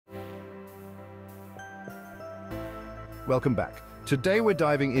Welcome back. Today we're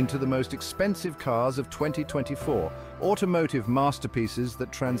diving into the most expensive cars of 2024, automotive masterpieces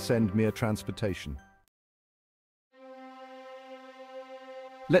that transcend mere transportation.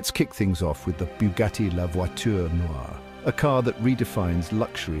 Let's kick things off with the Bugatti La Voiture Noire, a car that redefines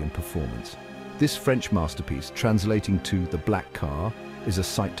luxury and performance. This French masterpiece, translating to the black car, is a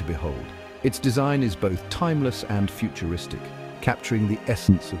sight to behold. Its design is both timeless and futuristic, capturing the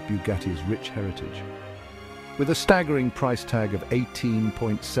essence of Bugatti's rich heritage. With a staggering price tag of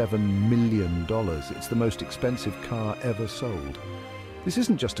 $18.7 million, it's the most expensive car ever sold. This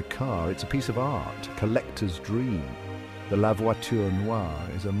isn't just a car, it's a piece of art, a collector's dream. The La Voiture Noire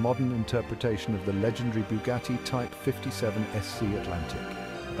is a modern interpretation of the legendary Bugatti Type 57 SC Atlantic,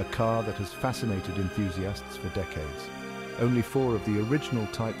 a car that has fascinated enthusiasts for decades. Only 4 of the original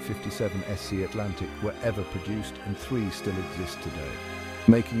Type 57 SC Atlantic were ever produced, and 3 still exist today,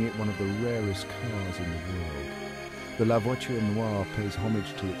 making it one of the rarest cars in the world. The La Voiture Noire pays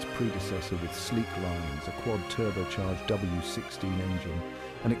homage to its predecessor with sleek lines, a quad-turbocharged W16 engine,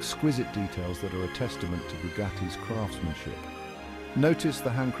 and exquisite details that are a testament to Bugatti's craftsmanship. Notice the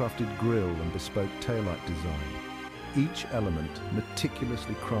handcrafted grille and bespoke taillight design, each element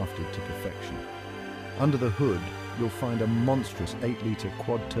meticulously crafted to perfection. Under the hood, you'll find a monstrous 8-litre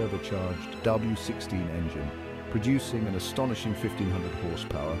quad-turbocharged W16 engine, producing an astonishing 1,500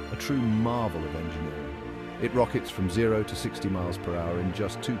 horsepower, a true marvel of engineering. It rockets from 0 to 60 miles per hour in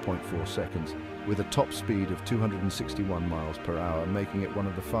just 2.4 seconds, with a top speed of 261 miles per hour, making it one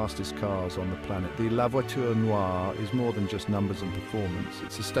of the fastest cars on the planet. The La Voiture Noire is more than just numbers and performance.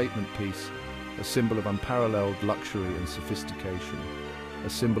 It's a statement piece, a symbol of unparalleled luxury and sophistication, a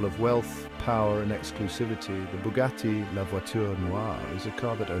symbol of wealth, power and exclusivity. The Bugatti La Voiture Noire is a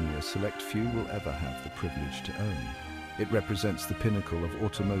car that only a select few will ever have the privilege to own. It represents the pinnacle of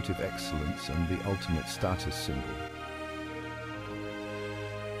automotive excellence and the ultimate status symbol.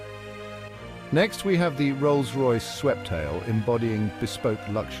 Next, we have the Rolls-Royce Sweptail, embodying bespoke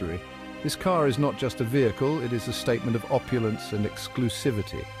luxury. This car is not just a vehicle, it is a statement of opulence and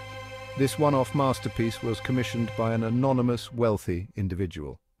exclusivity. This one-off masterpiece was commissioned by an anonymous, wealthy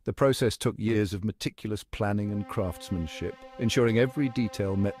individual. The process took years of meticulous planning and craftsmanship, ensuring every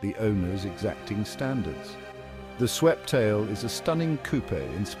detail met the owner's exacting standards. The Sweptail is a stunning coupe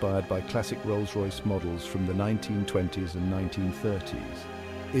inspired by classic Rolls-Royce models from the 1920s and 1930s.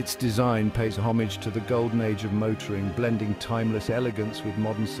 Its design pays homage to the golden age of motoring, blending timeless elegance with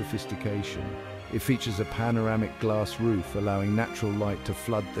modern sophistication. It features a panoramic glass roof, allowing natural light to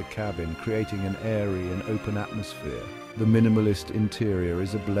flood the cabin, creating an airy and open atmosphere. The minimalist interior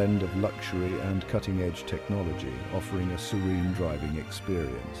is a blend of luxury and cutting-edge technology, offering a serene driving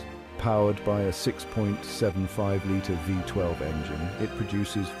experience. Powered by a 6.75-litre V12 engine, it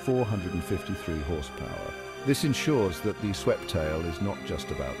produces 453 horsepower. This ensures that the Sweptail is not just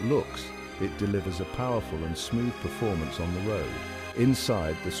about looks, it delivers a powerful and smooth performance on the road.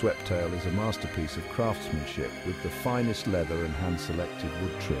 Inside, the Sweptail is a masterpiece of craftsmanship with the finest leather and hand-selected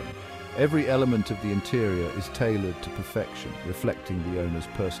wood trim. Every element of the interior is tailored to perfection, reflecting the owner's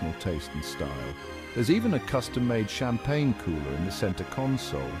personal taste and style. There's even a custom-made champagne cooler in the center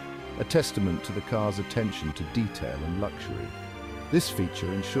console, a testament to the car's attention to detail and luxury. This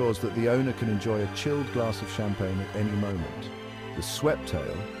feature ensures that the owner can enjoy a chilled glass of champagne at any moment. The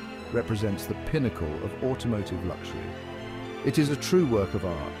Sweptail represents the pinnacle of automotive luxury. It is a true work of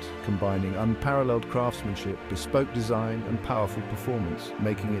art, combining unparalleled craftsmanship, bespoke design and powerful performance,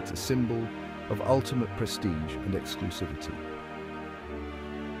 making it a symbol of ultimate prestige and exclusivity.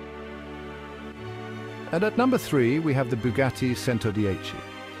 And at number 3, we have the Bugatti 110.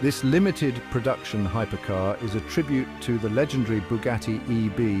 This limited production hypercar is a tribute to the legendary Bugatti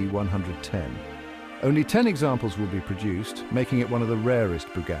EB110. Only 10 examples will be produced, making it one of the rarest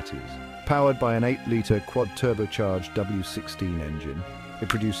Bugattis. Powered by an 8-litre quad-turbocharged W16 engine, it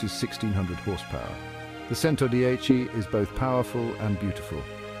produces 1,600 horsepower. The 110 is both powerful and beautiful,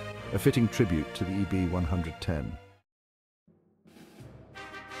 a fitting tribute to the EB110.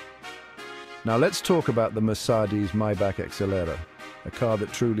 Now let's talk about the Mercedes-Maybach Exelera, a car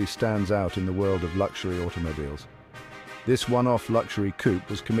that truly stands out in the world of luxury automobiles. This one-off luxury coupe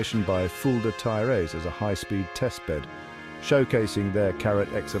was commissioned by Fulda Tires as a high-speed testbed, showcasing their Carrot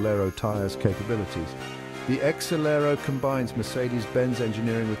Exelero tires capabilities. The Exelero combines Mercedes-Benz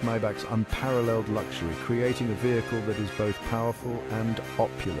engineering with Maybach's unparalleled luxury, creating a vehicle that is both powerful and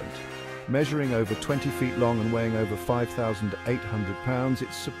opulent. Measuring over 20 feet long and weighing over 5,800 pounds,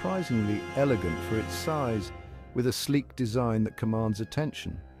 it's surprisingly elegant for its size, with a sleek design that commands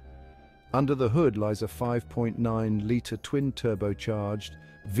attention. Under the hood lies a 5.9-litre twin-turbocharged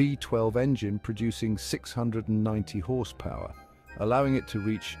V12 engine producing 690 horsepower, allowing it to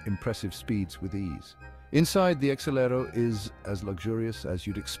reach impressive speeds with ease. Inside, the Exelero is as luxurious as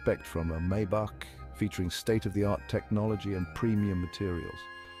you'd expect from a Maybach, featuring state-of-the-art technology and premium materials.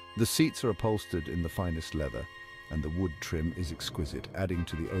 The seats are upholstered in the finest leather, and the wood trim is exquisite, adding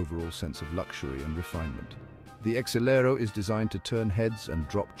to the overall sense of luxury and refinement. The Exelero is designed to turn heads and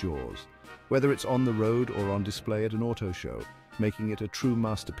drop jaws, whether it's on the road or on display at an auto show, making it a true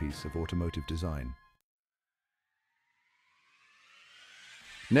masterpiece of automotive design.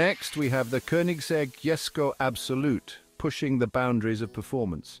 Next, we have the Koenigsegg Jesko Absolut, pushing the boundaries of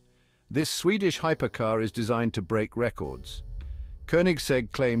performance. This Swedish hypercar is designed to break records.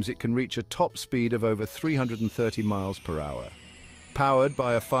 Koenigsegg claims it can reach a top speed of over 330 miles per hour. Powered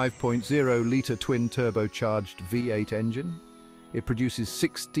by a 5.0-litre twin-turbocharged V8 engine, it produces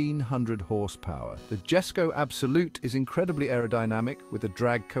 1,600 horsepower. The Jesko Absolut is incredibly aerodynamic with a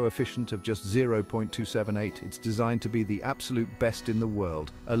drag coefficient of just 0.278. It's designed to be the absolute best in the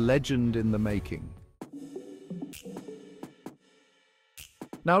world, a legend in the making.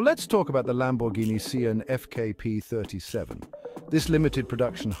 Now let's talk about the Lamborghini Sián FKP37. This limited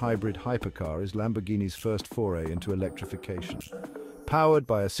production hybrid hypercar is Lamborghini's first foray into electrification. Powered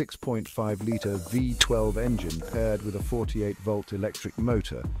by a 6.5-litre V12 engine paired with a 48-volt electric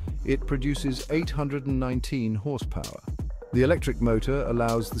motor, it produces 819 horsepower. The electric motor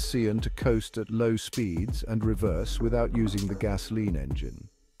allows the Sián to coast at low speeds and reverse without using the gasoline engine.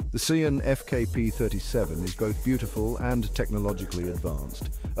 The Sián FKP37 is both beautiful and technologically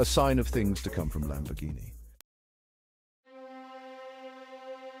advanced, a sign of things to come from Lamborghini.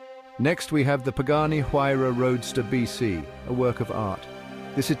 Next, we have the Pagani Huayra Roadster BC, a work of art.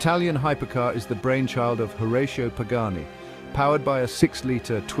 This Italian hypercar is the brainchild of Horacio Pagani. Powered by a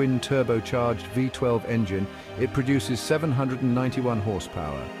 6-litre twin-turbocharged V12 engine, it produces 791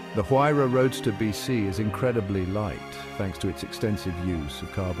 horsepower. The Huayra Roadster BC is incredibly light, thanks to its extensive use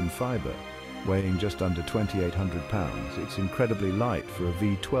of carbon fiber. Weighing just under 2,800 pounds, it's incredibly light for a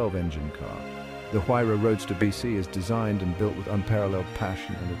V12 engine car. The Huayra Roadster BC is designed and built with unparalleled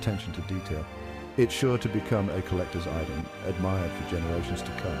passion and attention to detail. It's sure to become a collector's item, admired for generations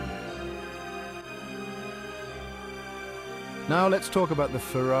to come. Now let's talk about the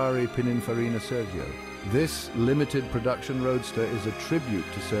Ferrari Pininfarina Sergio. This limited production roadster is a tribute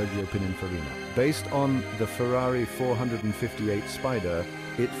to Sergio Pininfarina. Based on the Ferrari 458 Spider,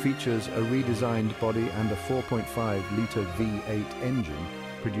 it features a redesigned body and a 4.5-litre V8 engine,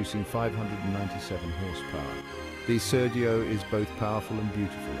 producing 597 horsepower. The Sergio is both powerful and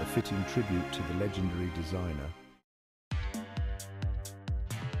beautiful, a fitting tribute to the legendary designer.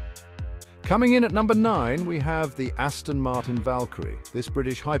 Coming in at number 9, we have the Aston Martin Valkyrie. This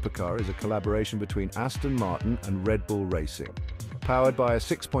British hypercar is a collaboration between Aston Martin and Red Bull Racing. Powered by a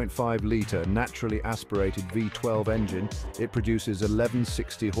 6.5-litre naturally aspirated V12 engine, it produces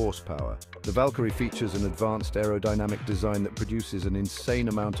 1160 horsepower. The Valkyrie features an advanced aerodynamic design that produces an insane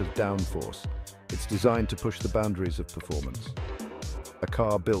amount of downforce. It's designed to push the boundaries of performance. A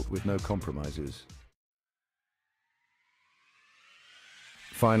car built with no compromises.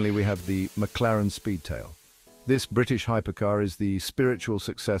 Finally, we have the McLaren Speedtail. This British hypercar is the spiritual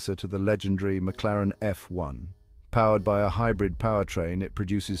successor to the legendary McLaren F1. Powered by a hybrid powertrain, it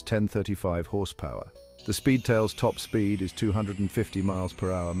produces 1035 horsepower. The Speedtail's top speed is 250 miles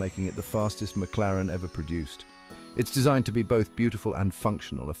per hour, making it the fastest McLaren ever produced. It's designed to be both beautiful and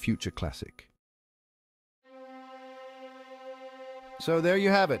functional, a future classic. So there you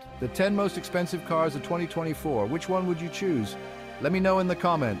have it, the 10 most expensive cars of 2024. Which one would you choose? Let me know in the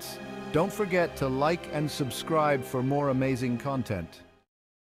comments. Don't forget to like and subscribe for more amazing content.